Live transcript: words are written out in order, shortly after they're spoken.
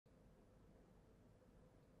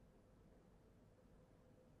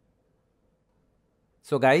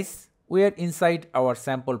So guys, we are inside our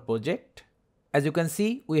sample project. As you can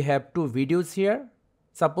see, we have two videos here.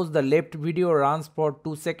 Suppose the left video runs for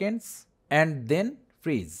 2 seconds and then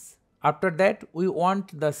freeze. After that, we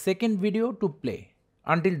want the second video to play.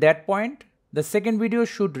 Until that point, the second video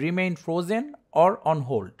should remain frozen or on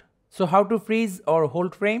hold. So how to freeze or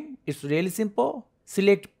hold frame? It's really simple.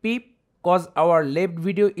 Select PIP cause our left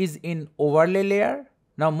video is in overlay layer.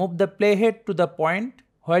 Now move the playhead to the point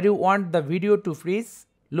where you want the video to freeze.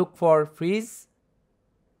 Look for freeze.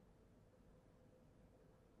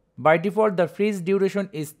 By default, the freeze duration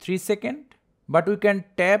is 3 seconds, but we can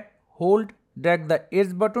tap, hold, drag the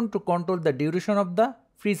edge button to control the duration of the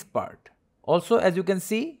freeze part. Also, as you can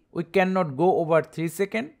see, we cannot go over 3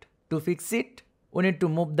 seconds. To fix it, we need to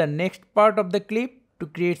move the next part of the clip to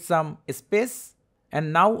create some space,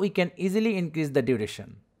 and now we can easily increase the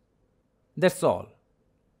duration. That's all.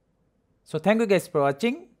 So thank you guys for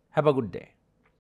watching. Have a good day.